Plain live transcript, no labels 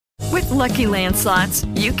Lucky Land Slots,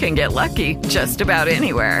 you can get lucky just about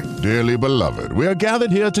anywhere. Dearly beloved, we are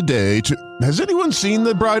gathered here today to... Has anyone seen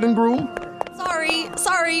the bride and groom?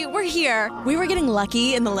 Sorry, we're here. We were getting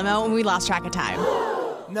lucky in the limo and we lost track of time.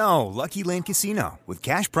 No, Lucky Land Casino, with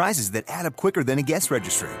cash prizes that add up quicker than a guest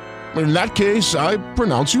registry. In that case, I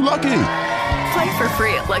pronounce you lucky. Play for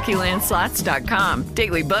free at LuckyLandSlots.com.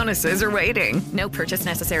 Daily bonuses are waiting. No purchase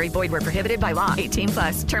necessary. Void where prohibited by law.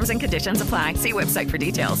 18+. Terms and conditions apply. See website for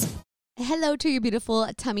details. Hello to your beautiful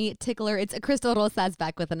tummy tickler. It's Crystal Rosas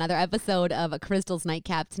back with another episode of Crystal's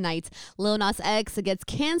Nightcap. Tonight, Lil Nas X gets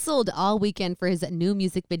canceled all weekend for his new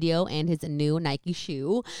music video and his new Nike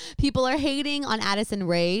shoe. People are hating on Addison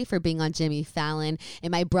Rae for being on Jimmy Fallon,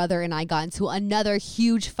 and my brother and I got into another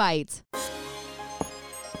huge fight.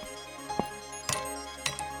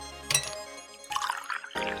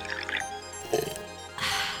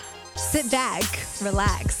 Sit back,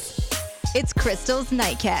 relax. It's Crystal's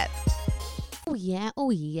Nightcap.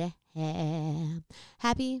 Oh yeah.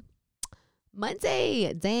 Happy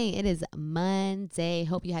Monday. Dang, it is Monday.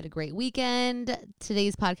 Hope you had a great weekend.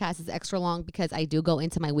 Today's podcast is extra long because I do go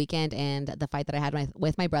into my weekend and the fight that I had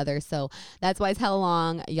with my brother. So that's why it's hella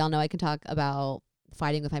long. Y'all know I can talk about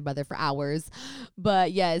fighting with my brother for hours.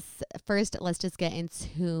 But yes, first, let's just get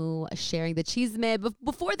into sharing the chisme. But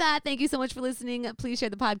before that, thank you so much for listening. Please share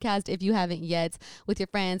the podcast if you haven't yet with your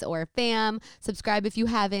friends or fam. Subscribe if you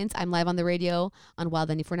haven't. I'm live on the radio on Wild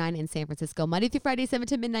 94.9 in San Francisco, Monday through Friday, 7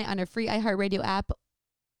 to midnight on our free iHeartRadio app.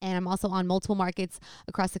 And I'm also on multiple markets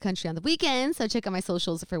across the country on the weekends. So check out my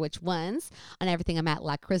socials for which ones. On everything, I'm at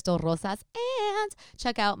La Crystal Rosas. And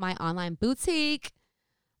check out my online boutique,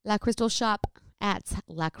 La Crystal Shop, at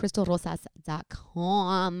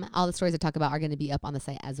lacrystalrosas.com. All the stories I talk about are going to be up on the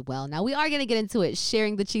site as well. Now, we are going to get into it.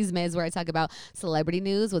 Sharing the chismes, where I talk about celebrity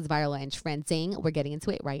news, what's viral and trending. We're getting into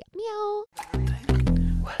it right meow.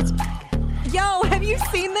 Yo, have you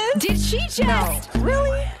seen this? Did she just? No.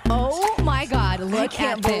 Really? Oh my God, look I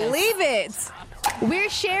can't at this. believe it. We're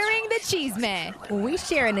sharing the chisme. We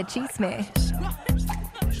sharing the chisme.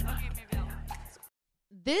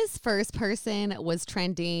 This first person was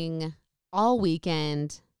trending all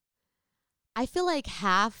weekend. I feel like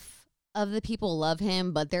half of the people love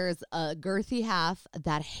him, but there's a girthy half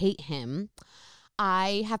that hate him.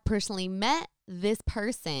 I have personally met this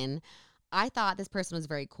person. I thought this person was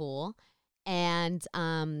very cool. And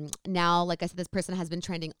now, like I said, this person has been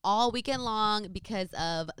trending all weekend long because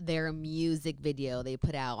of their music video they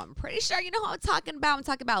put out. I'm pretty sure you know who I'm talking about. I'm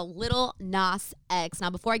talking about Lil Nas X. Now,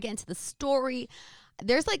 before I get into the story,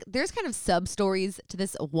 there's kind of sub stories to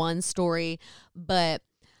this one story, but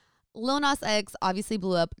Lil Nas X obviously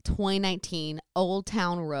blew up 2019, Old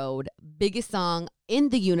Town Road, biggest song in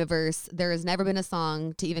the universe. There has never been a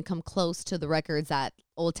song to even come close to the records that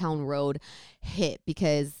Old Town Road hit,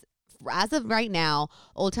 because as of right now,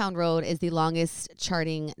 Old Town Road is the longest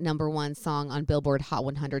charting #1 song on Billboard Hot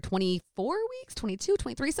 100, 24 weeks, 22,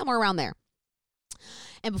 23, somewhere around there.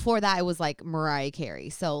 And before that, it was like Mariah Carey.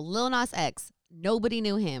 So Lil Nas X, nobody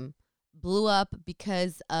knew him, blew up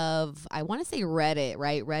because of, I want to say Reddit,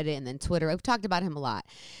 right? Reddit and then Twitter. I've talked about him a lot.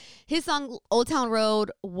 His song Old Town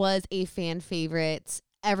Road was a fan favorite.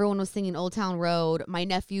 Everyone was singing Old Town Road. My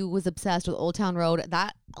nephew was obsessed with Old Town Road.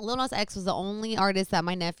 That Lil Nas X was the only artist that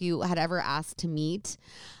my nephew had ever asked to meet.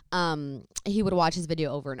 He would watch his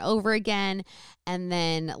video over and over again. And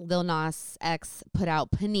then Lil Nas X put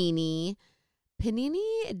out Panini.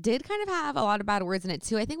 Panini did kind of have a lot of bad words in it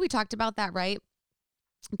too. I think we talked about that, right?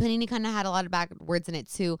 Panini kind of had a lot of bad words in it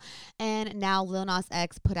too. And now Lil Nas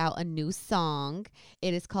X put out a new song.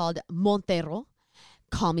 It is called Montero,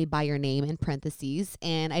 Call Me By Your Name in parentheses.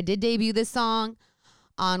 And I did debut this song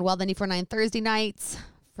on Wild 94.9 Thursday nights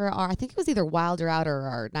for our, I think it was either Wild or Out or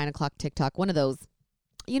our 9 o'clock TikTok, one of those.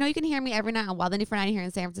 You know, you can hear me every night on Wild 94.9 here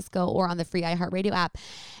in San Francisco or on the free iHeartRadio app.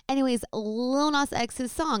 Anyways, Lil Nas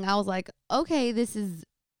X's song, I was like, okay, this is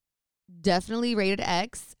definitely rated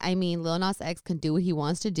X. I mean, Lil Nas X can do what he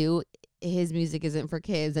wants to do. His music isn't for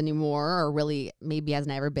kids anymore, or really maybe has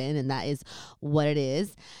never been, and that is what it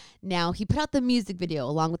is. Now, he put out the music video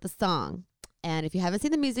along with the song. And if you haven't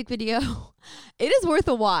seen the music video, it is worth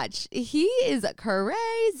a watch. He is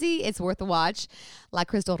crazy. It's worth a watch.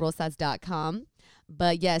 LaCrystalRosas.com.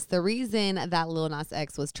 But yes, the reason that Lil Nas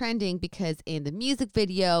X was trending, because in the music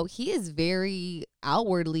video, he is very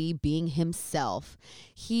outwardly being himself.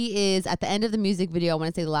 He is, at the end of the music video, I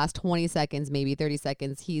want to say the last 20 seconds, maybe 30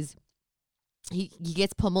 seconds, he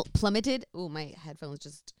gets plummeted. Oh, my headphones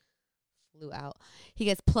just flew out. He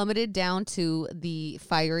gets plummeted down to the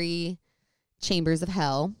fiery chambers of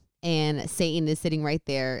hell, and Satan is sitting right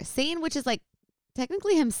there. Satan, which is like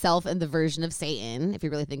technically himself in the version of Satan, if you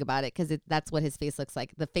really think about it, because that's what his face looks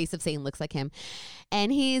like. The face of Satan looks like him.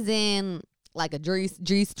 And he's in like a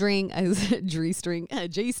G-string,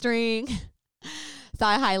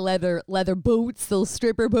 thigh-high leather boots, those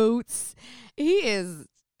stripper boots. He is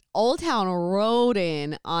Old Town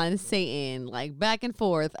Roadin' on Satan, like back and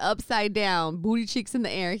forth, upside down, booty cheeks in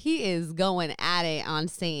the air. He is going at it on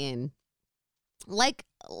Satan. Like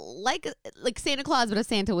Santa Claus, but if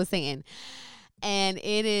Santa was Satan. And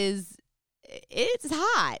it's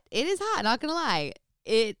hot. It is hot, not gonna lie.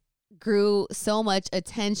 It grew so much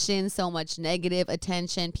attention, so much negative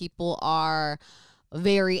attention. People are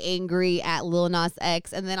very angry at Lil Nas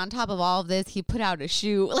X. And then on top of all of this, he put out a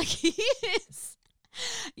shoe. Like, he is,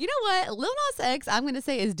 you know what? Lil Nas X, I'm going to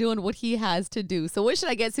say, is doing what he has to do. So what should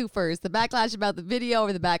I get to first? The backlash about the video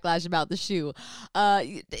or the backlash about the shoe?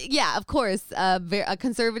 Yeah, of course.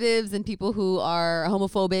 Conservatives and people who are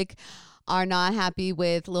homophobic are not happy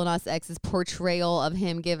with Lil Nas X's portrayal of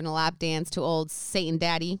him giving a lap dance to old Satan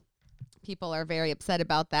Daddy. People are very upset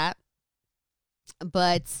about that.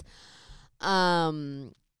 But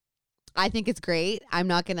I think it's great. I'm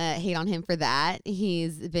not going to hate on him for that.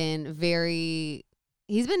 He's been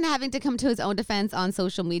having to come to his own defense on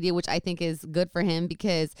social media, which I think is good for him,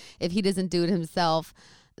 because if he doesn't do it himself,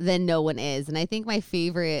 then no one is. And I think my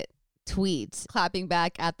favorite tweet, clapping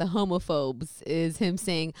back at the homophobes, is him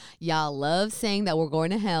saying, y'all love saying that we're going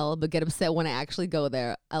to hell, but get upset when I actually go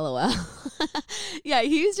there. LOL. Yeah,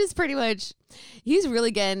 he's just pretty much, he's really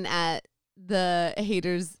getting at the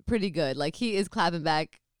haters pretty good. Like, he is clapping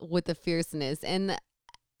back with the fierceness. And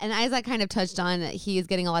as I kind of touched on, he is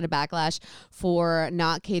getting a lot of backlash for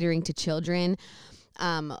not catering to children.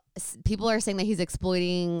 People are saying that he's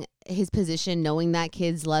exploiting his position, knowing that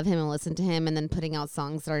kids love him and listen to him, and then putting out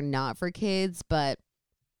songs that are not for kids. But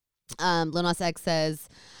Lil Nas X says,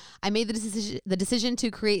 I made the decision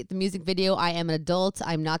to create the music video. I am an adult.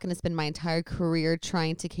 I'm not going to spend my entire career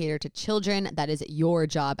trying to cater to children. That is your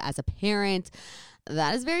job as a parent.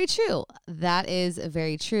 That is very true. That is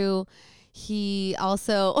very true. He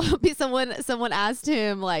also, someone asked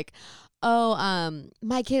him, like, oh,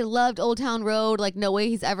 my kid loved Old Town Road. Like, no way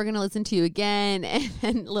he's ever going to listen to you again.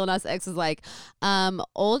 And Lil Nas X was like,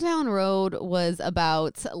 Old Town Road was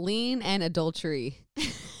about lean and adultery.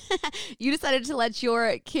 You decided to let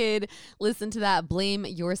your kid listen to that. Blame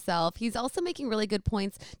yourself. He's also making really good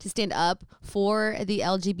points to stand up for the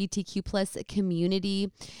LGBTQ plus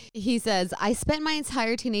community. He says, I spent my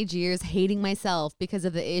entire teenage years hating myself because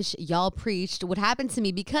of the ish y'all preached would happen to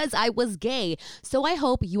me because I was gay. So I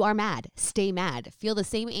hope you are mad. Stay mad. Feel the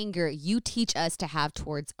same anger you teach us to have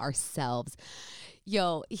towards ourselves.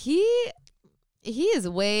 Yo, he is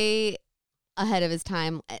way ahead of his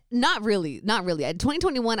time. Not really.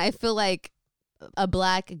 2021, I feel like a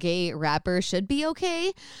black gay rapper should be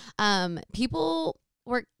okay. People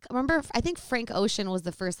remember, I think Frank Ocean was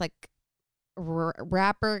the first like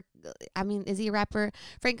rapper. I mean, is he a rapper?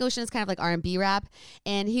 Frank Ocean is kind of like R&B rap,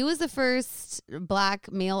 and he was the first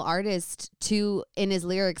black male artist to, in his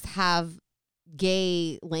lyrics, have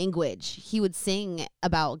gay language. He would sing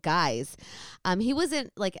about guys. He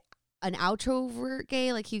wasn't like an outrovert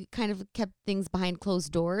gay, like he kind of kept things behind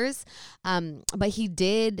closed doors, but he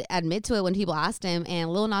did admit to it when people asked him. And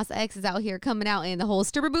Lil Nas X is out here coming out in the whole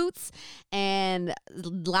stripper boots and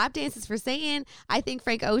lap dances for Satan. I think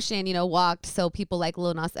Frank Ocean, walked so people like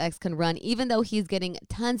Lil Nas X can run, even though he's getting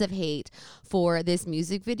tons of hate for this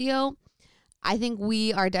music video. I think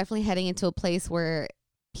we are definitely heading into a place where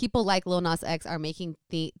people like Lil Nas X are making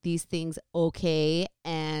these things okay.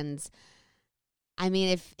 And I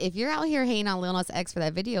mean, if you're out here hating on Lil Nas X for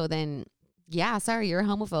that video, then yeah, sorry, you're a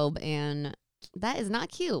homophobe, and that is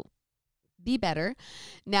not cute. Be better.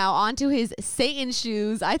 Now, on to his Satan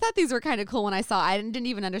shoes. I thought these were kind of cool when I saw. I didn't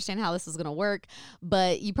even understand how this was going to work,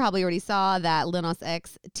 but you probably already saw that Lil Nas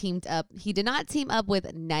X teamed up. He did not team up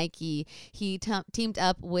with Nike. He teamed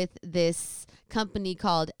up with this company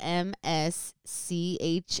called MSCHF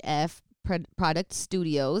Product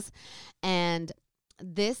Studios, and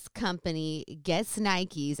this company gets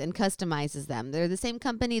Nikes and customizes them. They're the same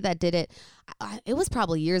company that did it. It was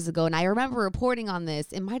probably years ago, and I remember reporting on this.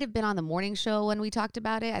 It might have been on the morning show when we talked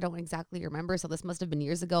about it. I don't exactly remember, so this must have been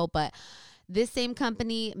years ago. But this same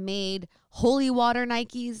company made holy water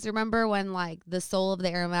Nikes. Remember when like the sole of the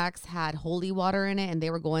Air Max had holy water in it, and they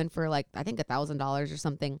were going for like, I think $1,000 or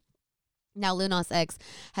something. Now Lil Nas X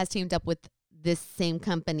has teamed up with this same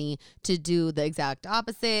company to do the exact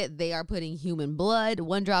opposite. They are putting human blood,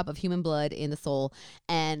 1 drop of human blood in the sole.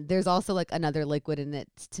 And there's also like another liquid in it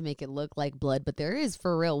to make it look like blood, but there is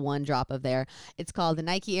for real 1 drop of there. It's called the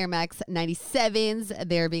Nike Air Max 97s.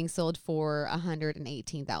 They're being sold for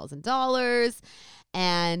 $118,000.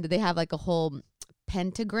 And they have like a whole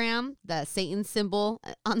pentagram, the Satan symbol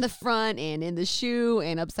on the front and in the shoe,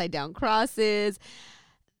 and upside down crosses.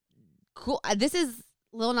 Cool. This is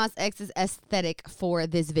Lil Nas X's aesthetic for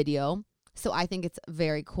this video. So I think it's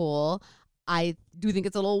very cool. I do think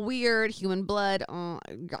it's a little weird. Human blood.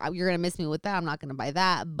 You're going to miss me with that. I'm not going to buy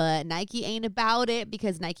that. But Nike ain't about it,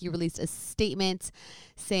 because Nike released a statement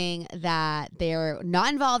saying that they're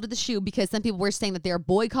not involved with the shoe, because some people were saying that they're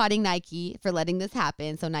boycotting Nike for letting this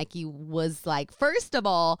happen. So Nike was like, first of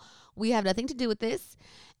all, we have nothing to do with this.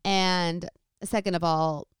 And second of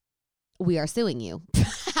all, we are suing you.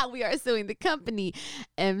 We are suing the company,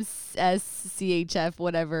 MSCHF,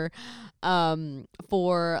 whatever,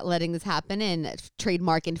 for letting this happen, and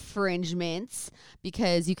trademark infringements,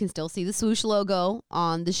 because you can still see the swoosh logo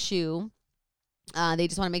on the shoe. They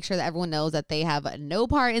just want to make sure that everyone knows that they have no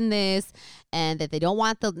part in this, and that they don't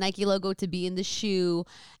want the Nike logo to be in the shoe,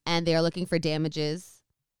 and they are looking for damages.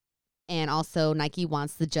 And also, Nike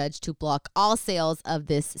wants the judge to block all sales of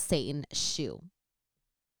this Satan shoe.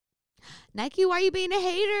 Nike, why are you being a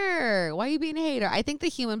hater? Why are you being a hater? I think the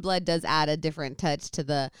human blood does add a different touch to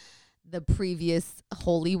the previous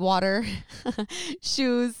holy water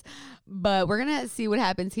shoes. But we're going to see what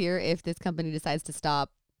happens here if this company decides to stop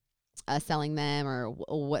selling them, or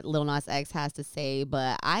what Lil Nas X has to say.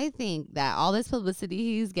 But I think that all this publicity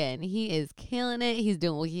he's getting, he is killing it. He's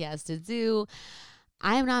doing what he has to do.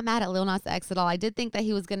 I am not mad at Lil Nas X at all. I did think that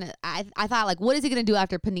he was going to, I thought, like, what is he going to do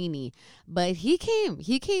after Panini? But he came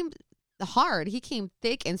hard. He came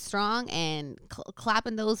thick and strong, and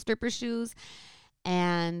clapping those stripper shoes.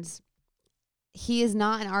 And he is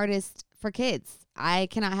not an artist for kids. I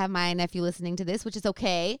cannot have my nephew listening to this, which is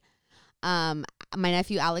okay. My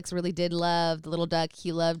nephew Alex really did love The Little Duck.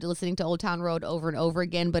 He loved listening to Old Town Road over and over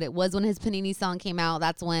again. But it was when his Panini song came out,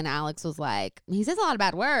 that's when Alex was like, he says a lot of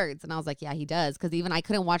bad words. And I was like, yeah, he does. Because even I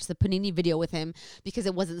couldn't watch the Panini video with him because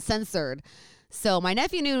it wasn't censored. So my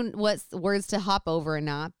nephew knew what words to hop over and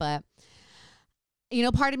not. But, you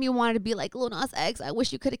know, part of me wanted to be like, Lil Nas X, I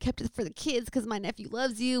wish you could have kept it for the kids because my nephew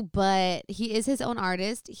loves you. But he is his own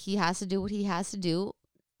artist. He has to do what he has to do.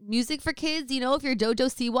 Music for kids, you know, if your Dojo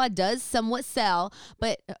Siwa does somewhat sell,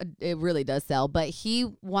 but it really does sell. But he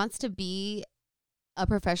wants to be a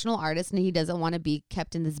professional artist, and he doesn't want to be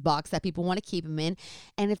kept in this box that people want to keep him in.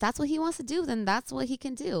 And if that's what he wants to do, then that's what he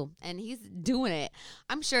can do. And he's doing it.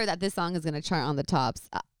 I'm sure that this song is going to chart on the tops.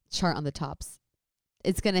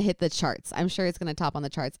 It's going to hit the charts. I'm sure it's going to top on the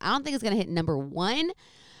charts. I don't think it's going to hit number 1,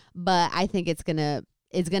 but I think it's going to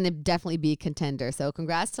definitely be a contender. So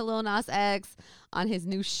congrats to Lil Nas X on his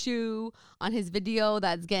new shoe, on his video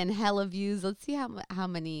that's getting hella views. Let's see how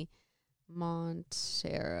many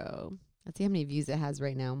Montero. Let's see how many views it has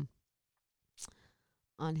right now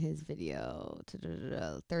on his video.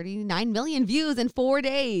 39 million views in 4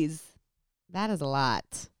 days. That is a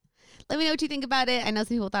lot. Let me know what you think about it. I know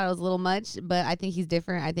some people thought it was a little much, but I think he's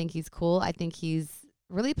different. I think he's cool. I think he's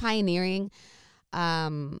really pioneering.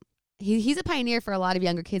 He's a pioneer for a lot of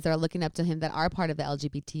younger kids that are looking up to him, that are part of the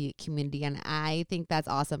LGBT community. And I think that's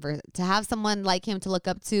awesome to have someone like him to look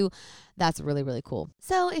up to. That's really, really cool.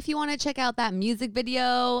 So if you want to check out that music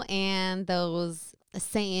video and those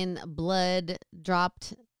Satan blood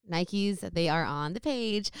dropped Nikes, they are on the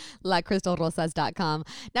page, lacrystalrosas.com.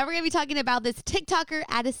 Now we're going to be talking about this TikToker,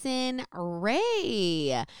 Addison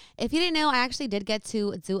Rae. If you didn't know, I actually did get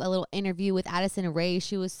to do a little interview with Addison Rae.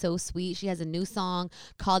 She was so sweet. She has a new song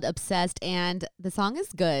called Obsessed, and the song is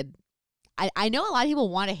good. I know a lot of people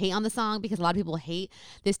want to hate on the song because a lot of people hate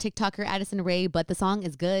this TikToker, Addison Rae, but the song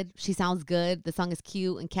is good. She sounds good. The song is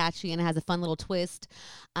cute and catchy, and it has a fun little twist.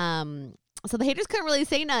 So the haters couldn't really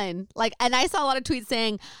say none. And I saw a lot of tweets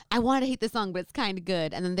saying, I want to hate this song, but it's kind of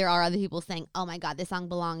good. And then there are other people saying, oh my God, this song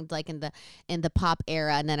belonged in the pop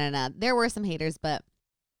era. No. There were some haters, but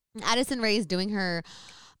Addison Rae is doing her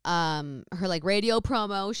radio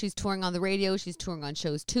promo. She's touring on the radio. She's touring on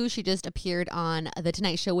shows too. She just appeared on The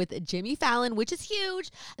Tonight Show with Jimmy Fallon, which is huge.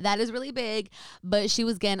 That is really big. But she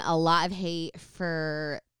was getting a lot of hate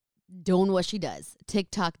for doing what she does,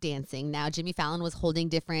 TikTok dancing. Now, Jimmy Fallon was holding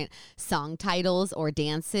different song titles or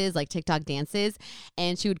dances, like TikTok dances,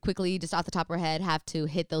 and she would quickly, just off the top of her head, have to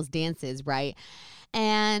hit those dances, right?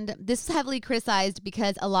 And this is heavily criticized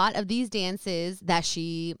because a lot of these dances that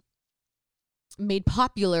she made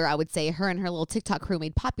popular, I would say, her and her little TikTok crew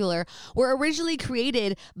made popular, were originally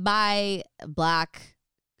created by Black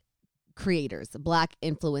creators, Black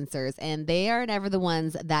influencers, and they are never the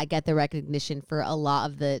ones that get the recognition for a lot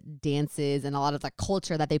of the dances and a lot of the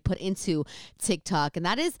culture that they put into TikTok. And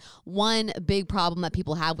that is one big problem that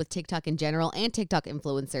people have with TikTok in general and TikTok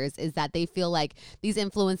influencers, is that they feel like these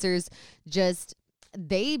influencers just,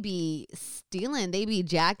 they be stealing, they be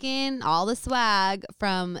jacking all the swag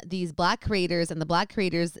from these Black creators, and the Black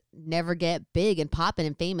creators never get big and popping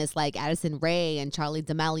and famous like Addison Rae and Charlie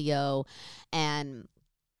D'Amelio and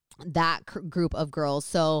that group of girls.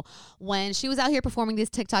 So when she was out here performing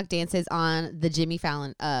these TikTok dances on the Jimmy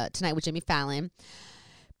Fallon, Tonight with Jimmy Fallon,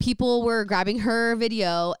 people were grabbing her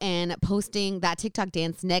video and posting that TikTok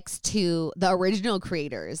dance next to the original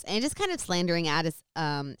creators and just kind of slandering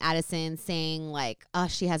Addison, saying like, oh,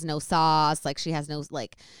 she has no sauce, like she has no,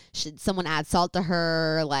 like, should someone add salt to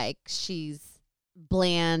her, like she's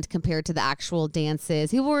bland compared to the actual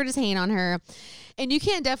dances. People were just hating on her, and you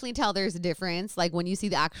can definitely tell there's a difference. Like when you see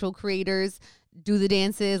the actual creators do the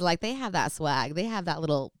dances, like they have that swag, they have that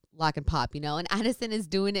little lock and pop, you know. And Addison is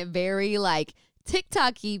doing it very like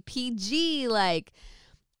TikTok-y, PG, like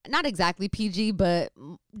not exactly PG, but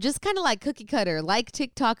just kind of like cookie cutter, like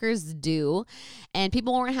TikTokers do. And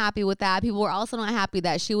people weren't happy with that. People were also not happy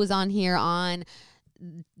that she was on here on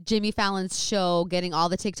Jimmy Fallon's show getting all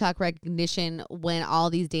the TikTok recognition when all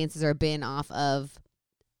these dances are been off of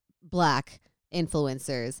Black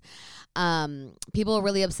influencers. People are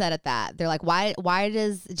really upset at that. They're like, why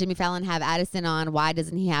does Jimmy Fallon have Addison on? Why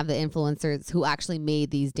doesn't he have the influencers who actually made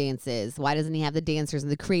these dances? Why doesn't he have the dancers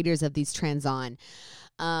and the creators of these trends on?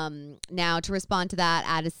 Now, to respond to that,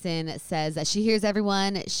 Addison says that she hears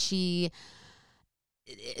everyone. This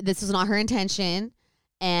was not her intention,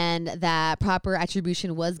 and that proper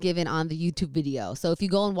attribution was given on the YouTube video. So if you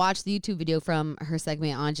go and watch the YouTube video from her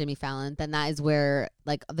segment on Jimmy Fallon, then that is where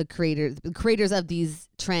like the creators of these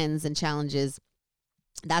trends and challenges,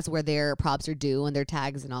 that's where their props are due and their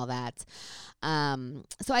tags and all that.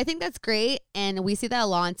 So I think that's great. And we see that a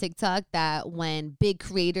lot on TikTok, that when big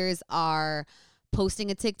creators are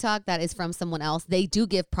posting a TikTok that is from someone else, they do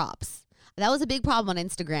give props. That was a big problem on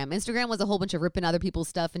Instagram. Instagram was a whole bunch of ripping other people's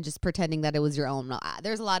stuff and just pretending that it was your own.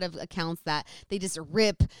 There's a lot of accounts that they just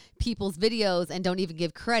rip people's videos and don't even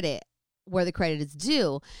give credit where the credit is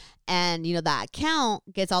due. And, you know, that account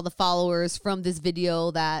gets all the followers from this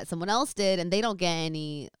video that someone else did, and they don't get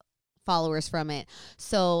any followers from it.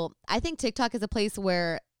 So I think TikTok is a place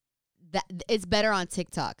where that it's better on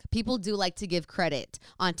TikTok. People do like to give credit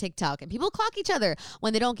on TikTok, and people clock each other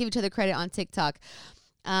when they don't give each other credit on TikTok.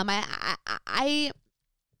 I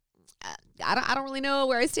don't really know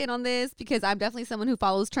where I stand on this, because I'm definitely someone who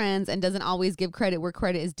follows trends and doesn't always give credit where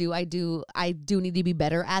credit is due. I do need to be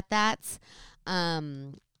better at that.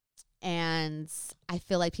 And I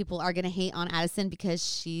feel like people are going to hate on Addison because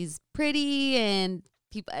she's pretty, and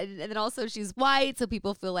then also she's white. So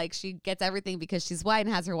people feel like she gets everything because she's white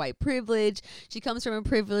and has her white privilege. She comes from a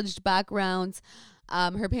privileged background.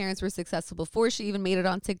 Her parents were successful before she even made it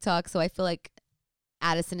on TikTok. So I feel like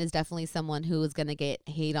Addison is definitely someone who is going to get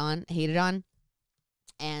hated on.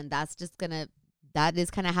 And that is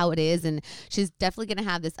kind of how it is. And she's definitely going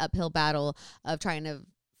to have this uphill battle of trying to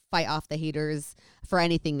fight off the haters for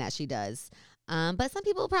anything that she does. But some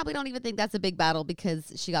people probably don't even think that's a big battle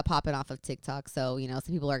because she got popping off of TikTok. So, you know,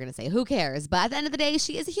 some people are going to say, who cares? But at the end of the day,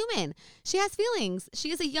 she is a human. She has feelings. She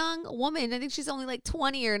is a young woman. I think she's only like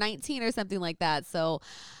 20 or 19 or something like that. So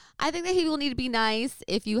I think that people need to be nice.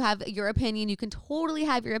 If you have your opinion, you can totally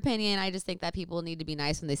have your opinion. I just think that people need to be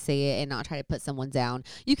nice when they say it and not try to put someone down.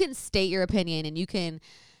 You can state your opinion, and you can,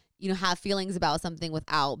 you know, have feelings about something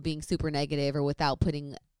without being super negative or without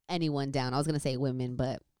putting anyone down. I was going to say women,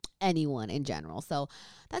 but anyone in general. So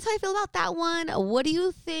that's how I feel about that one. What do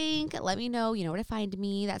you think? Let me know. You know where to find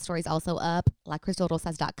me. That story's also up,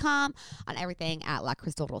 lacrystalrosas.com, on everything at La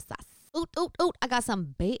Crystal Rosas. Oh, I got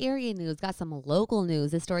some Bay Area news, got some local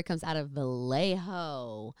news. This story comes out of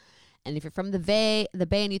Vallejo. And if you're from the Bay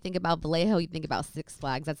and you think about Vallejo, you think about Six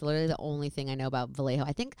Flags. That's literally the only thing I know about Vallejo.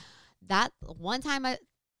 I think that the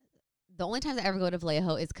only time I ever go to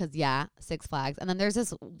Vallejo is because, Six Flags. And then there's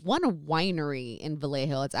this one winery in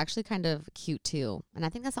Vallejo. It's actually kind of cute too. And I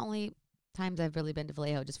think that's the only times I've really been to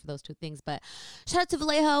Vallejo just for those two things. But shout out to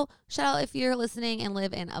Vallejo. Shout out if you're listening and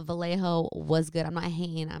live in a Vallejo. Was good. I'm not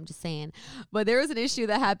hating. I'm just saying. But there was an issue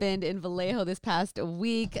that happened in Vallejo this past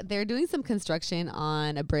week. They're doing some construction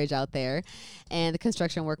on a bridge out there, and the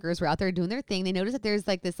construction workers were out there doing their thing. They noticed that there's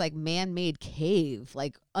like this like man-made cave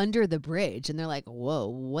like under the bridge, and they're like, whoa,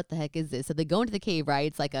 what the heck is this? So they go into the cave, right?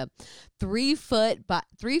 It's like a 3 foot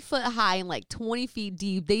high and like 20 feet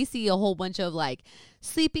deep. They see a whole bunch of like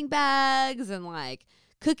sleeping bags and like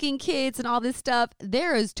cooking kits and all this stuff.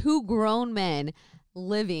 There is 2 grown men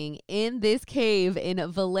living in this cave in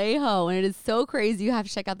Vallejo, and it is so crazy. You have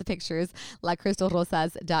to check out the pictures,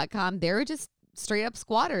 LaCrystalRosas.com. They're just straight up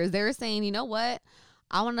squatters. They're saying, you know what?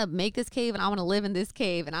 I want to make this cave and I want to live in this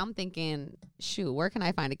cave. And I'm thinking, shoot, where can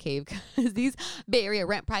I find a cave? Because these Bay Area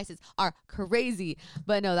rent prices are crazy.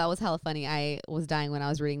 But no, that was hella funny. I was dying when I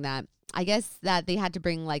was reading that. I guess that they had to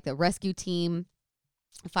bring like the rescue team,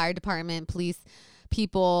 fire department, police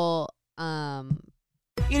people.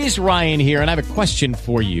 It is Ryan here, and I have a question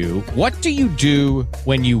for you. What do you do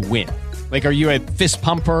when you win? Like, are you a fist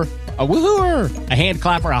pumper, a woohooer, a hand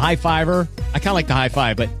clapper, a high fiver? I kind of like the high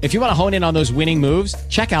five, but if you want to hone in on those winning moves,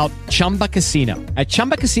 check out Chumba Casino. At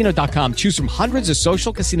ChumbaCasino.com, choose from hundreds of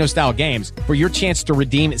social casino-style games for your chance to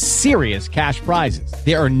redeem serious cash prizes.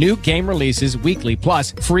 There are new game releases weekly,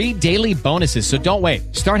 plus free daily bonuses. So don't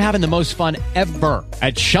wait. Start having the most fun ever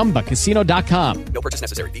at ChumbaCasino.com. No purchase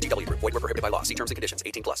necessary. VGW. Void where prohibited by law. See terms and conditions.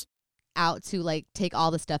 18+. Out to like take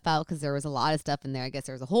all the stuff out because there was a lot of stuff in there. I guess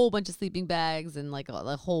there was a whole bunch of sleeping bags and like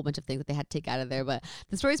a whole bunch of things that they had to take out of there. But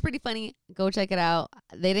the story's pretty funny. Go check it out.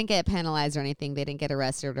 They didn't get penalized or anything. They didn't get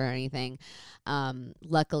arrested or anything.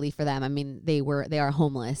 Luckily for them, I mean, they are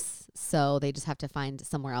homeless, so they just have to find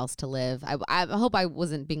somewhere else to live. I hope I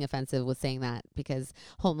wasn't being offensive with saying that, because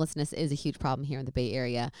homelessness is a huge problem here in the Bay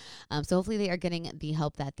Area. So hopefully they are getting the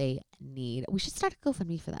help that they need. We should start a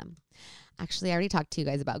GoFundMe for them. Actually, I already talked to you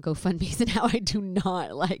guys about GoFundMes and how I do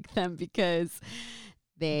not like them because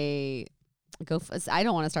I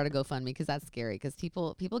don't want to start a GoFundMe because that's scary, because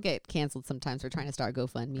people get canceled sometimes for trying to start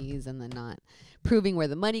GoFundMes and then not proving where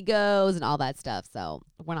the money goes and all that stuff. So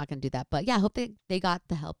we're not going to do that. But yeah, I hope they got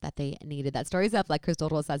the help that they needed. That story's up, like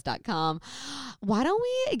CrystalRosas.com. Why don't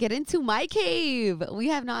we get into my cave? We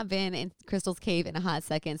have not been in Crystal's cave in a hot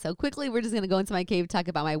second. So quickly, we're just going to go into my cave, talk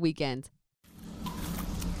about my weekend.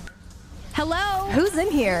 Hello? Who's in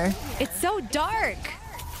here? It's so dark.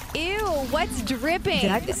 Ew, what's dripping? Did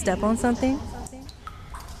I just step on something?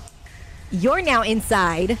 You're now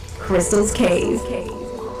inside Crystal's cave.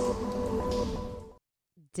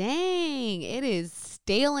 Dang, it is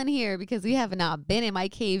stale in here because we have not been in my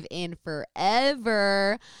cave in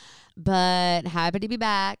forever. But happy to be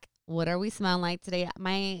back. What are we smelling like today?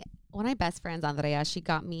 One of my best friends, Andrea, she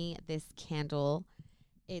got me this candle.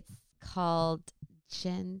 It's called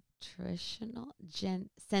Sensational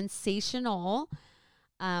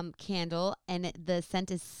candle, and the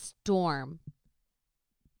scent is Storm.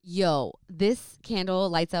 Yo, this candle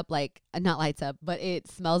lights up like, not lights up, but it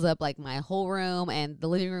smells up like my whole room and the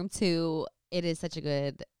living room too. It is such a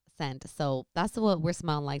good scent. So that's what we're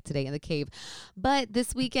smelling like today in the cave. But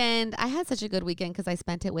this weekend, I had such a good weekend because I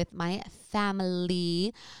spent it with my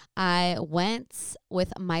family. I went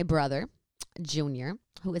with my brother, Junior,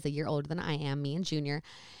 who is a year older than I am, me and Junior.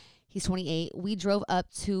 He's 28. We drove up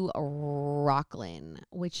to Rocklin,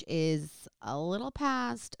 which is a little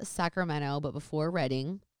past Sacramento, but before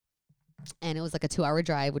Redding. And it was like a 2-hour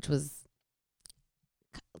drive, which was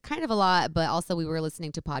kind of a lot, but also we were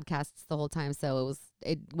listening to podcasts the whole time, so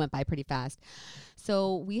it went by pretty fast.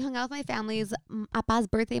 So we hung out with my family's Papa's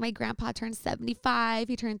birthday. My grandpa turned 75.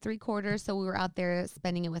 He turned 3/4, so we were out there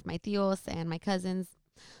spending it with my tios and my cousins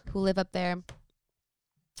who live up there.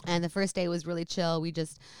 And the first day was really chill. We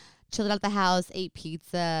just chilled out at the house, ate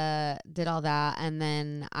pizza, did all that. And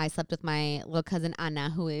then I slept with my little cousin,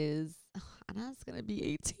 Anna's going to be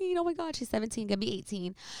 18. Oh my God, she's 17, going to be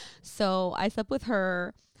 18. So I slept with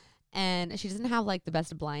her, and she doesn't have like the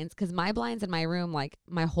best of blinds, because my blinds in my room, like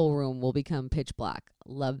my whole room will become pitch black.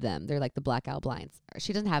 Love them. They're like the blackout blinds.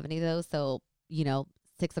 She doesn't have any of those. So,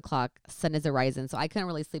 6 o'clock, sun is arising, so I couldn't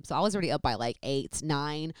really sleep. So I was already up by like 8,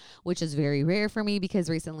 9, which is very rare for me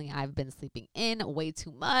because recently I've been sleeping in way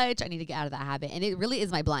too much. I need to get out of that habit. And it really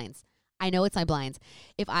is my blinds. I know it's my blinds.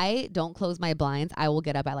 If I don't close my blinds, I will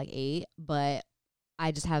get up at like 8, but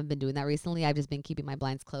I just haven't been doing that recently. I've just been keeping my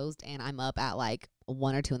blinds closed, and I'm up at like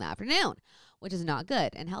 1 or 2 in the afternoon, which is not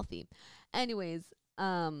good and healthy. Anyways,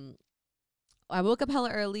 I woke up hella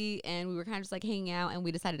early and we were kind of just like hanging out, and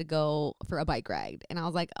we decided to go for a bike ride. And I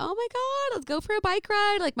was like, oh my God, let's go for a bike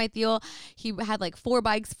ride. Like my Theo, he had like 4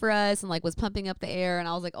 bikes for us and like was pumping up the air. And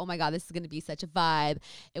I was like, oh my God, this is going to be such a vibe.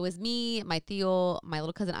 It was me, my Theo, my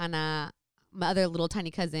little cousin Anna, my other little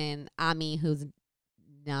tiny cousin Ami, who's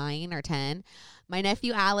 9 or 10, my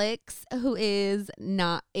nephew Alex, who is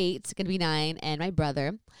not 8, going to be 9, and my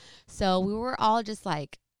brother. So we were all just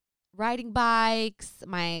like riding bikes.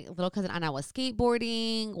 My little cousin Anna was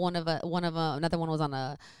skateboarding. Another one was on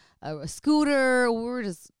a scooter. We were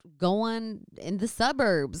just going in the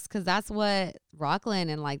suburbs because that's what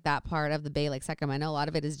Rockland and like that part of the Bay, like Sacramento, a lot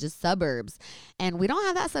of it is just suburbs. And we don't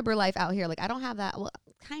have that suburb life out here. Like I don't have that. Well,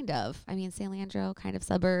 kind of. I mean, San Leandro, kind of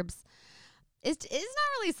suburbs. It's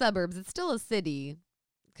not really suburbs. It's still a city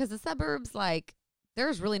because the suburbs, like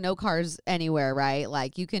there's really no cars anywhere, right?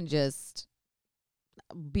 Like you can just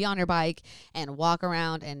be on your bike and walk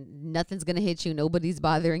around and nothing's going to hit you. Nobody's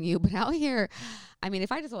bothering you. But out here, I mean,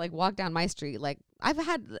 if I just like walk down my street, like I've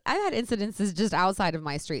had incidences just outside of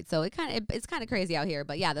my street. So it's kind of crazy out here.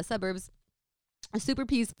 But yeah, the suburbs are super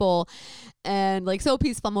peaceful and like so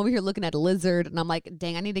peaceful. I'm over here looking at a lizard and I'm like,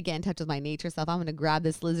 dang, I need to get in touch with my nature self. I'm going to grab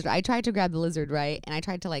this lizard. I tried to grab the lizard, right? And I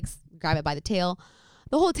tried to like grab it by the tail.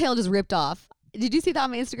 The whole tail just ripped off. Did you see that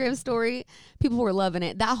on my Instagram story? People were loving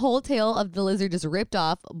it. That whole tail of the lizard just ripped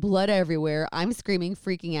off, blood everywhere. I'm screaming,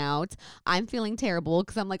 freaking out. I'm feeling terrible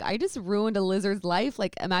because I'm like, I just ruined a lizard's life.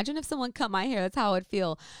 Like, imagine if someone cut my hair. That's how I'd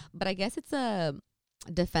feel. But I guess it's a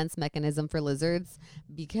defense mechanism for lizards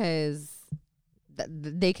because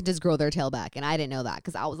they can just grow their tail back. And I didn't know that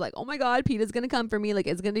because I was like, oh my God, PETA's going to come for me. Like,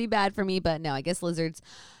 it's going to be bad for me. But no, I guess lizards,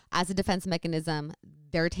 as a defense mechanism,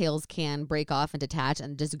 their tails can break off and detach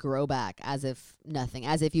and just grow back as if nothing,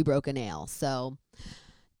 as if you broke a nail. So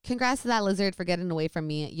congrats to that lizard for getting away from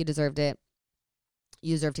me. You deserved it.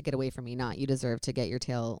 You deserve to get away from me, not you deserve to get your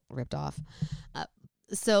tail ripped off.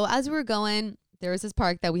 So as we were going, there was this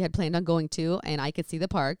park that we had planned on going to, and I could see the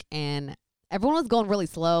park, and everyone was going really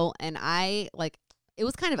slow, and it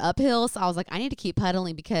was kind of uphill, so I was like, I need to keep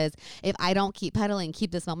pedaling because if I don't keep pedaling,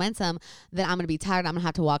 keep this momentum, then I'm going to be tired. I'm going to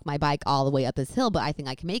have to walk my bike all the way up this hill, but I think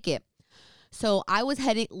I can make it. So I was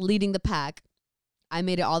leading the pack. I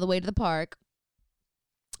made it all the way to the park.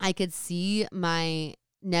 I could see my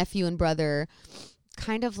nephew and brother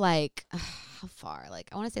kind of like, how far? Like,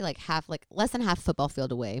 I want to say like less than half football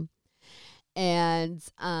field away. And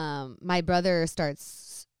my brother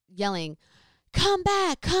starts yelling, come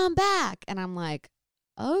back. And I'm like,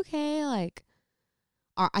 okay, like,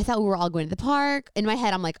 I thought we were all going to the park. In my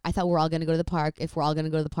head, I'm like, I thought we were all going to go to the park. If we're all going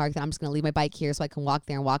to go to the park, then I'm just going to leave my bike here so I can walk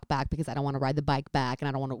there and walk back because I don't want to ride the bike back and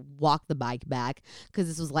I don't want to walk the bike back because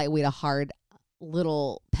this was lightweight, a hard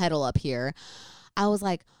little pedal up here. I was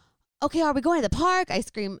like, okay, are we going to the park? I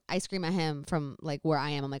scream at him from like where I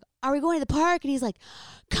am. I'm like, are we going to the park? And he's like,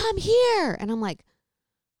 come here. And I'm like,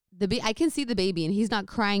 I can see the baby and he's not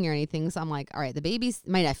crying or anything. So I'm like, all right, the baby's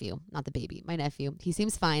my nephew, not the baby, my nephew. He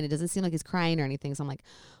seems fine. It doesn't seem like he's crying or anything. So I'm like,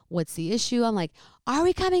 what's the issue? I'm like, are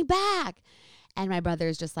we coming back? And my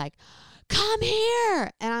brother's just like, come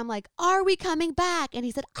here. And I'm like, are we coming back? And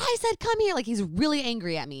he said, I said, come here. Like he's really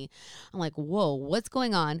angry at me. I'm like, whoa, what's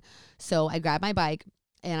going on? So I grab my bike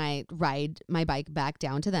and I ride my bike back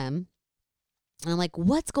down to them. And I'm like,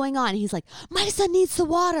 what's going on? And he's like, my son needs the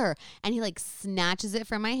water. And he like snatches it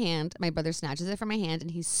from my hand. My brother snatches it from my hand and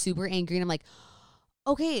he's super angry. And I'm like,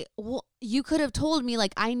 okay, well, you could have told me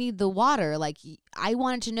like I need the water. Like I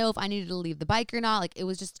wanted to know if I needed to leave the bike or not. Like it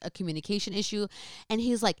was just a communication issue. And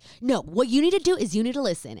he's like, no, what you need to do is you need to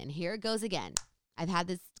listen. And here it goes again. I've had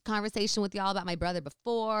this conversation with y'all about my brother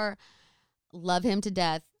before. Love him to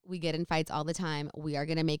death. We get in fights all the time. We are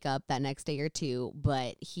going to make up that next day or two.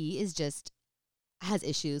 But he is just has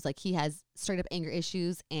issues. Like he has straight up anger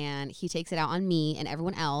issues and he takes it out on me and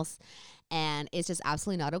everyone else. And it's just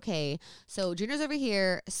absolutely not okay. So Junior's over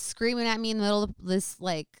here screaming at me in the middle of this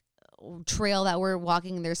like trail that we're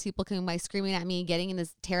walking. And there's people coming by screaming at me, getting in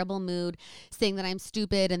this terrible mood, saying that I'm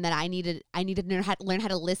stupid and that I need to learn how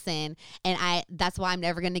to listen. And that's why I'm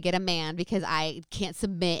never going to get a man because I can't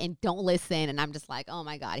submit and don't listen. And I'm just like, oh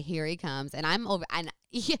my God, here he comes. And I'm over. And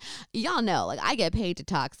y'all know, like I get paid to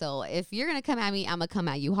talk. So if you're going to come at me, I'm going to come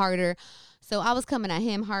at you harder. So I was coming at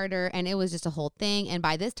him harder and it was just a whole thing. And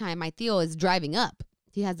by this time, my Theo is driving up.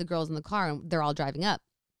 He has the girls in the car and they're all driving up.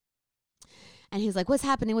 And he's like, what's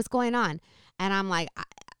happening? What's going on? And I'm like,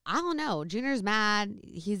 I don't know. Junior's mad.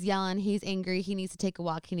 He's yelling. He's angry. He needs to take a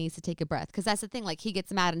walk. He needs to take a breath. Because that's the thing. Like he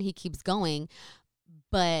gets mad and he keeps going.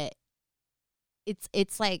 But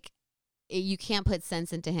it's like you can't put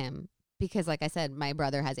sense into him. Because like I said, my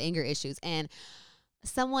brother has anger issues. And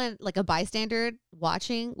someone like a bystander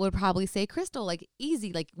watching would probably say, Crystal, like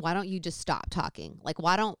easy, like why don't you just stop talking? Like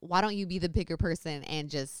why don't you be the bigger person and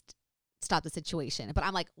just stop the situation? But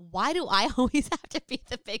I'm like, why do I always have to be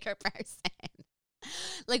the bigger person?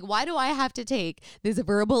 Like why do I have to take this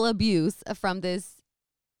verbal abuse from this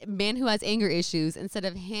man who has anger issues instead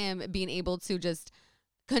of him being able to just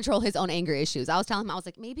control his own anger issues? I was telling him, I was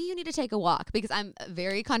like, maybe you need to take a walk, because I'm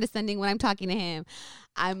very condescending when I'm talking to him.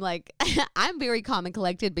 I'm like, I'm very calm and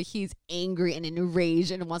collected, but he's angry and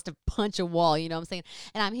enraged and wants to punch a wall. You know what I'm saying?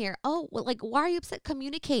 And I'm here. Oh, well, like, why are you upset?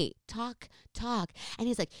 Communicate, talk. And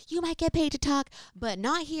he's like, you might get paid to talk, but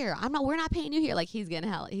not here. We're not paying you here. Like he's getting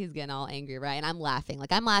all angry. Right. And I'm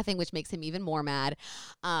laughing, which makes him even more mad.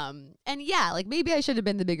 And yeah, like maybe I should have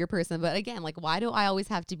been the bigger person, but again, like, why do I always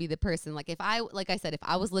have to be the person? Like if I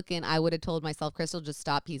was looking, I would have told myself, Crystal, just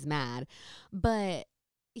stop. He's mad, but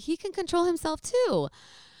he can control himself too.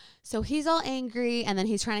 So he's all angry, and then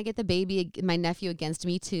he's trying to get the baby, my nephew, against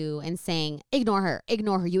me too, and saying, ignore her,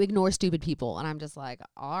 you ignore stupid people. And I'm just like,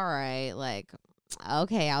 all right, like,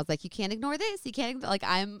 okay. I was like, you can't ignore this. You can't, like,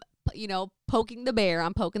 I'm, poking the bear.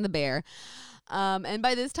 And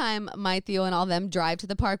by this time, my Theo and all them drive to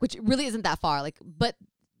the park, which really isn't that far. Like, but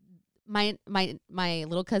my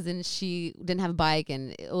little cousin, she didn't have a bike,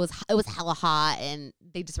 and it was hella hot, and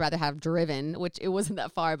they just rather have driven, which it wasn't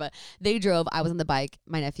that far, but they drove. I was on the bike.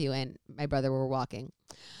 My nephew and my brother were walking.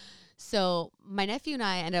 So my nephew and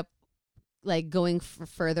I end up like going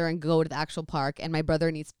further and go to the actual park, and my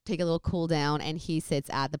brother needs to take a little cool down, and he sits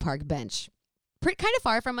at the park bench, kind of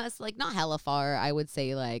far from us, like not hella far. I would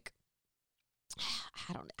say like,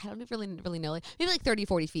 I don't really know, like maybe like 30,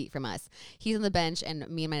 40 feet from us. He's on the bench, and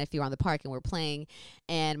me and my nephew are on the park, and we're playing,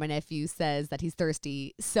 and my nephew says that he's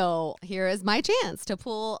thirsty. So here is my chance to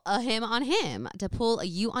pull a him on him, to pull a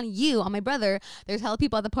you on my brother. There's hella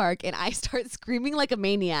people at the park, and I start screaming like a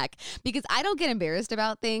maniac, because I don't get embarrassed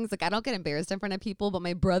about things. Like I don't get embarrassed in front of people, but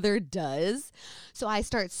my brother does. So I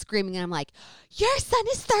start screaming, and I'm like, your son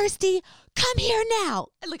is thirsty. Come here now.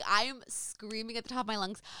 And like I am screaming at the top of my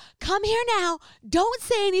lungs, come here now. Don't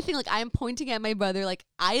say anything. Like I am pointing at my brother. Like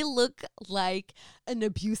I look like an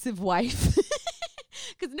abusive wife.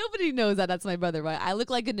 Because nobody knows that that's my brother, right? I look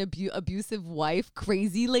like an abusive wife,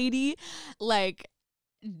 crazy lady. Like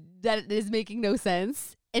that is making no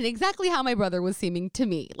sense. And exactly how my brother was seeming to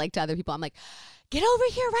me, like to other people. I'm like, get over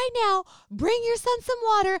here right now, bring your son some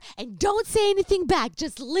water, and don't say anything back.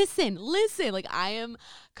 Just listen. Like I am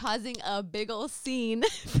causing a big old scene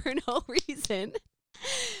for no reason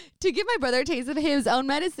to give my brother a taste of his own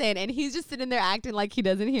medicine. And he's just sitting there acting like he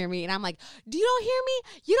doesn't hear me. And I'm like, you don't hear me?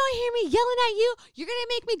 You don't hear me yelling at you? You're going to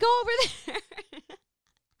make me go over there.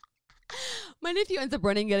 My nephew ends up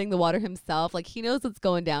running, getting the water himself. Like he knows what's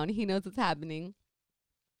going down. He knows what's happening.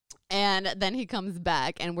 And then he comes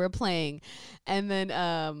back, and we're playing. And then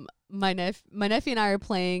my nephew and I are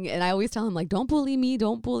playing, and I always tell him, like, don't bully me.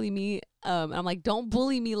 And I'm like, don't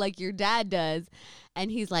bully me like your dad does. And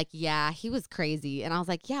he's like, yeah, he was crazy. And I was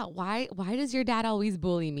like, yeah, why does your dad always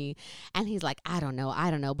bully me? And he's like, I don't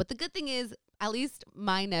know. But the good thing is, at least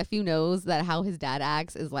my nephew knows that how his dad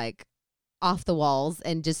acts is like off the walls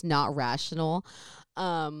and just not rational.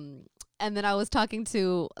 And then I was talking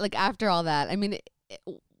to, like, after all that, I mean,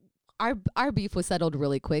 our beef was settled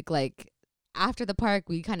really quick. Like after the park,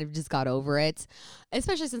 we kind of just got over it,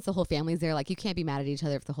 especially since the whole family's there. Like you can't be mad at each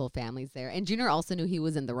other if the whole family's there. And Junior also knew he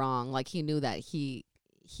was in the wrong. Like he knew that he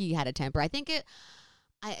had a temper. I think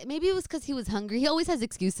maybe it was because he was hungry. He always has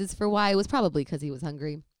excuses for why. It was probably because he was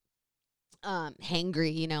hungry,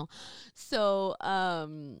 hangry,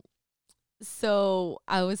 So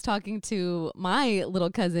I was talking to my little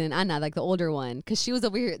cousin, Anna, like the older one, because she was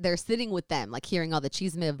over here, they're sitting with them, like hearing all the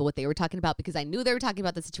chisme of what they were talking about, because I knew they were talking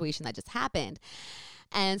about the situation that just happened.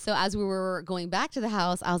 And so as we were going back to the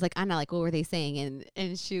house, I was like, Anna, like, what were they saying?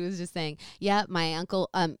 And she was just saying, yeah, my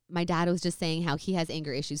dad was just saying how he has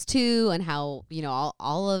anger issues too, and how,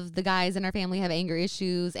 all of the guys in our family have anger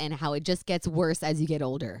issues, and how it just gets worse as you get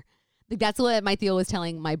older. Like that's what my Theo was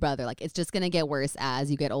telling my brother. Like it's just gonna get worse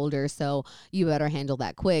as you get older, so you better handle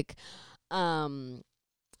that quick. And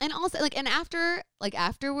also and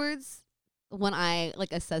afterwards, when I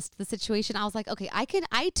like assessed the situation, I was like, okay, I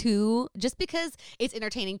too, just because it's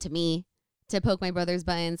entertaining to me to poke my brother's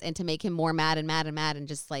buttons and to make him more mad and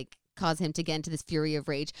just like cause him to get into this fury of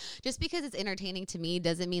rage. Just because it's entertaining to me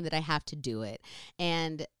doesn't mean that I have to do it.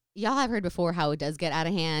 And y'all have heard before how it does get out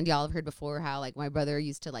of hand. Y'all have heard before how like my brother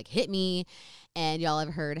used to like hit me, and y'all have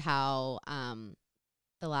heard how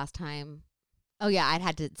the last time, I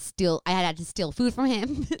had to steal food from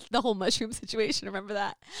him. The whole mushroom situation, remember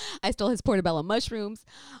that? I stole his portobello mushrooms.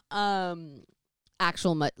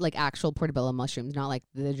 actual portobello mushrooms, not like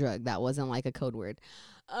the drug. That wasn't like a code word.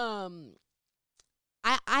 I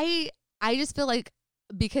just feel like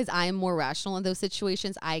because I'm more rational in those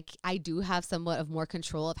situations, I do have somewhat of more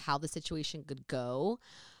control of how the situation could go.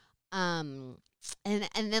 And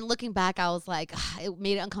then looking back, I was like, it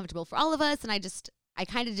made it uncomfortable for all of us. And I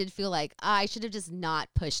kind of did feel like I should have just not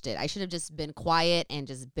pushed it. I should have just been quiet and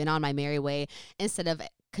just been on my merry way instead of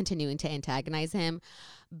continuing to antagonize him.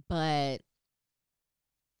 But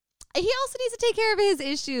he also needs to take care of his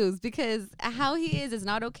issues because how he is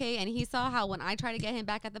not okay. And he saw how when I try to get him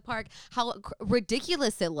back at the park, how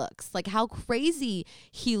ridiculous it looks. Like how crazy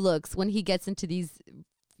he looks when he gets into these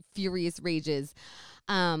furious rages.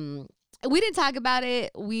 We didn't talk about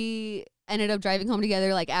it. We ended up driving home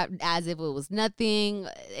together like as if it was nothing.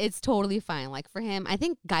 It's totally fine. Like for him, I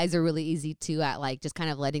think guys are really easy too at like just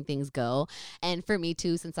kind of letting things go. And for me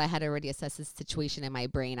too, since I had already assessed this situation in my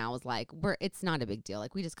brain, I was like, it's not a big deal.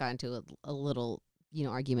 Like we just got into a little,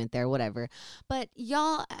 argument there, whatever. But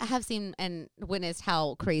y'all have seen and witnessed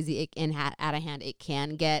how crazy it and out of hand it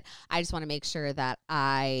can get. I just want to make sure that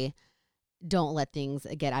I don't let things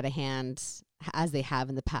get out of hand as they have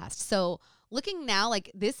in the past. So looking now,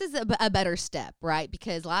 like this is a better step, right?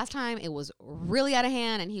 Because last time it was really out of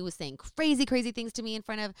hand and he was saying crazy things to me in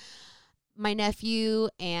front of my nephew.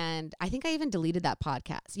 And I think I even deleted that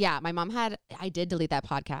podcast. Yeah, I did delete that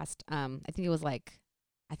podcast. I think it was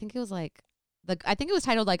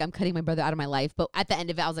titled like I'm cutting my brother out of my life, but at the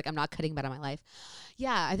end of it I was like, I'm not cutting him out of my life.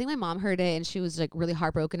 Yeah, I think my mom heard it and she was like really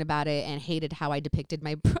heartbroken about it and hated how I depicted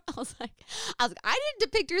my I was like I didn't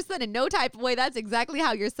depict your son in no type of way. That's exactly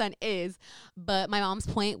how your son is. But my mom's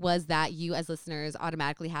point was that you as listeners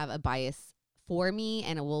automatically have a bias for me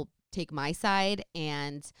and it will take my side,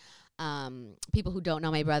 and people who don't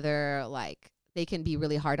know my brother, like they can be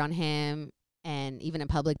really hard on him and even in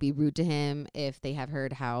public be rude to him if they have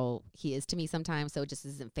heard how he is to me sometimes. So it just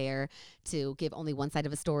isn't fair to give only one side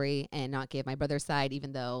of a story and not give my brother's side,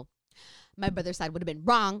 even though my brother's side would have been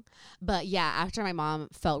wrong. But yeah, after my mom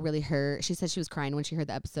felt really hurt, she said she was crying when she heard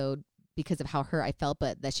the episode because of how hurt I felt,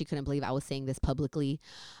 but that she couldn't believe I was saying this publicly.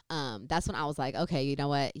 That's when I was like, okay, you know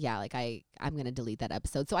what? Yeah, like I'm going to delete that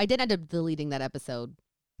episode. So I did end up deleting that episode.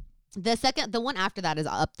 The one after that is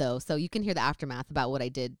up though, so you can hear the aftermath about what I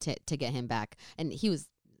did to get him back. And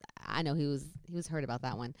I know he was hurt about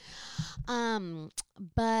that one.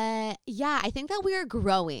 But yeah, I think that we are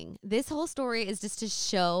growing. This whole story is just to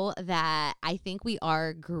show that I think we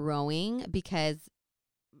are growing because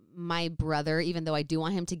my brother, even though I do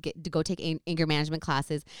want him to go take anger management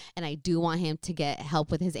classes and I do want him to get help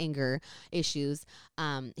with his anger issues,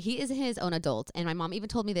 he is his own adult. And my mom even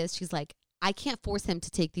told me this. She's like, I can't force him to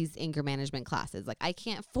take these anger management classes. Like I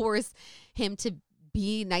can't force him to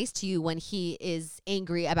be nice to you when he is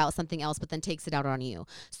angry about something else, but then takes it out on you.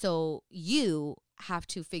 So you have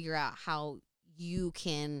to figure out how you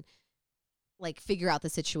can like figure out the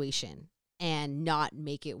situation and not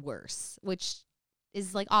make it worse, which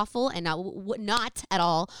is like awful and not at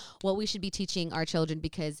all what we should be teaching our children.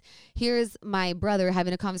 Because here's my brother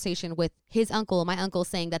having a conversation with his uncle, my uncle,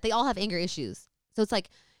 saying that they all have anger issues. So it's like,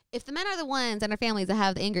 if the men are the ones in our families that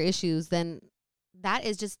have the anger issues, then that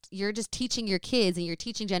is just, you're just teaching your kids and you're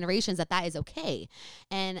teaching generations that is okay.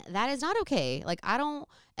 And that is not okay. Like, I don't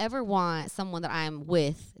ever want someone that I'm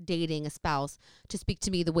with, dating a spouse, to speak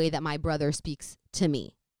to me the way that my brother speaks to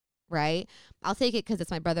me. Right? I'll take it because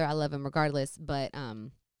it's my brother. I love him regardless. But,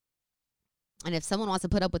 and if someone wants to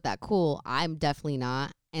put up with that, cool. I'm definitely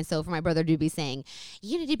not. And so for my brother to be saying,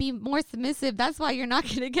 you need to be more submissive, that's why you're not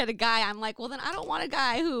going to get a guy. I'm like, well, then I don't want a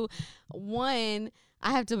guy who, one,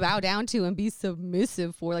 I have to bow down to and be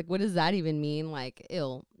submissive for. Like, what does that even mean? Like,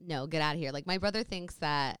 no, get out of here. Like, my brother thinks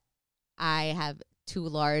that I have too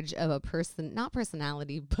large of a not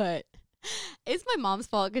personality, but it's my mom's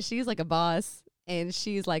fault because she's like a boss. And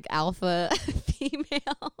she's like alpha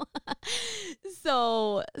female.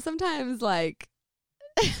 So sometimes like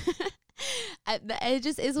it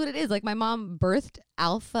just is what it is. Like my mom birthed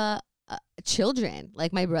alpha children.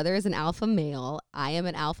 Like my brother is an alpha male. I am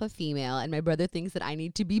an alpha female. And my brother thinks that I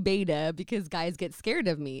need to be beta because guys get scared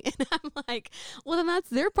of me. And I'm like, well, then that's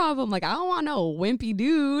their problem. Like I don't want no wimpy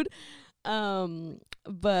dude.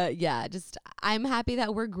 But yeah, just I'm happy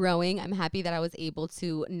that we're growing. I'm happy that I was able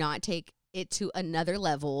to not take it to another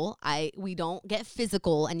level. We don't get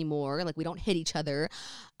physical anymore. Like we don't hit each other.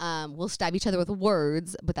 We'll stab each other with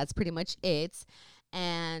words, but that's pretty much it.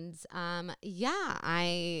 And yeah,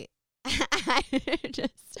 I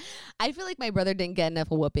feel like my brother didn't get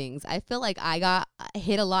enough whoopings. I feel like I got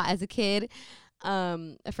hit a lot as a kid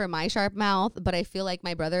for my sharp mouth, but I feel like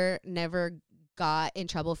my brother never got in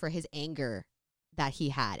trouble for his anger. that he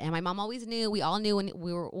had. And my mom always knew, we all knew when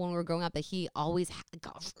we were growing up, that he always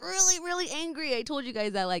got really, really angry. I told you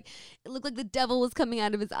guys that, like, it looked like the devil was coming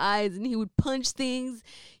out of his eyes, and he would punch things.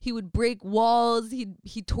 He would break walls.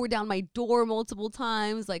 He tore down my door multiple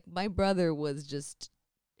times. Like, my brother was just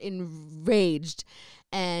enraged,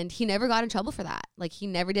 and he never got in trouble for that. Like, he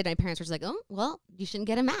never did. My parents were just like, oh, well, you shouldn't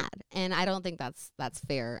get him mad. And I don't think that's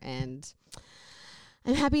fair. And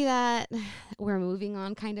I'm happy that we're moving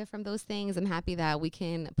on kind of from those things. I'm happy that we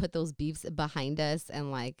can put those beefs behind us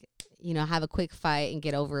and, like, you know, have a quick fight and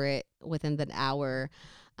get over it within the hour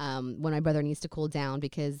when my brother needs to cool down.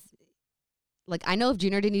 Because, like, I know if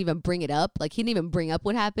Junior didn't even bring it up, like, he didn't even bring up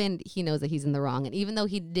what happened, he knows that he's in the wrong. And even though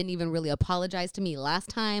he didn't even really apologize to me last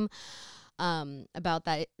time about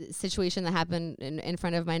that situation that happened in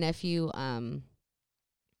front of my nephew,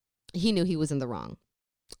 he knew he was in the wrong.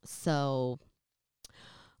 So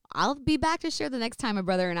I'll be back to share the next time my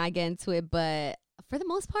brother and I get into it. But for the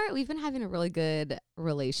most part, we've been having a really good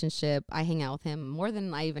relationship. I hang out with him more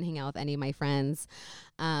than I even hang out with any of my friends.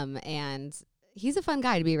 And he's a fun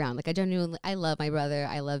guy to be around. Like, I love my brother.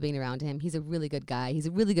 I love being around him. He's a really good guy. He's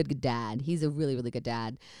a really good dad. He's a really, really good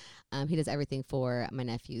dad. He does everything for my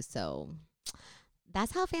nephew. So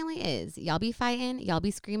that's how family is. Y'all be fighting. Y'all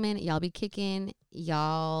be screaming. Y'all be kicking.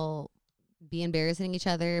 Y'all be embarrassing each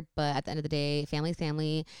other, but at the end of the day, family's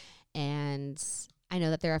family. And I know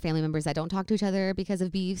that there are family members that don't talk to each other because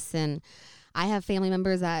of beefs, and I have family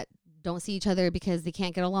members that don't see each other because they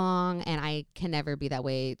can't get along, and I can never be that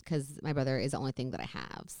way because my brother is the only thing that I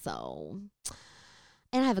have. So,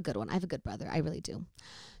 and I have a good one. I have a good brother. I really do.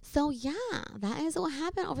 So yeah, that is what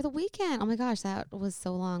happened over the weekend. Oh my gosh, that was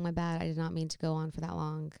so long. My bad. I did not mean to go on for that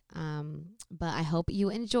long. But I hope you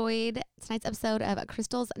enjoyed tonight's episode of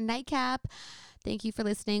Crystal's Nightcap. Thank you for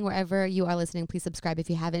listening. Wherever you are listening, please subscribe if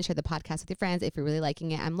you haven't. Share the podcast with your friends if you're really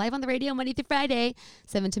liking it. I'm live on the radio Monday through Friday,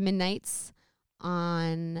 7 to midnights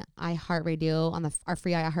on iHeartRadio, on our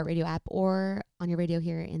free iHeartRadio app, or on your radio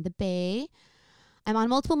here in the Bay. I'm on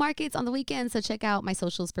multiple markets on the weekends, so check out my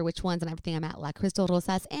socials for which ones and everything. I'm at La Crystal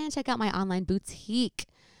Rosas, and check out my online boutique,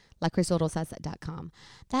 lacrystalrosas.com.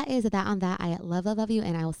 That is that on that. I love you,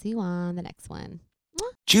 and I will see you on the next one.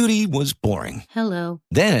 Judy was boring. Hello.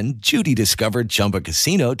 Then Judy discovered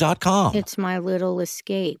ChumbaCasino.com. It's my little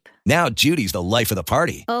escape. Now Judy's the life of the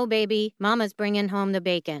party. Oh, baby, mama's bringing home the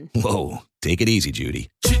bacon. Whoa, take it easy, Judy.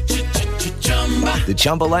 The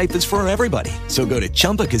Chumba life is for everybody. So go to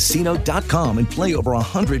ChumbaCasino.com and play over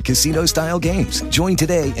 100 casino-style games. Join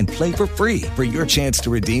today and play for free for your chance to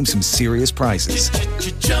redeem some serious prizes.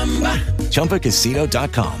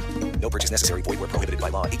 ChumbaCasino.com. No purchase necessary. Void where prohibited by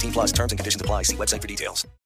law. 18+ terms and conditions apply. See website for details.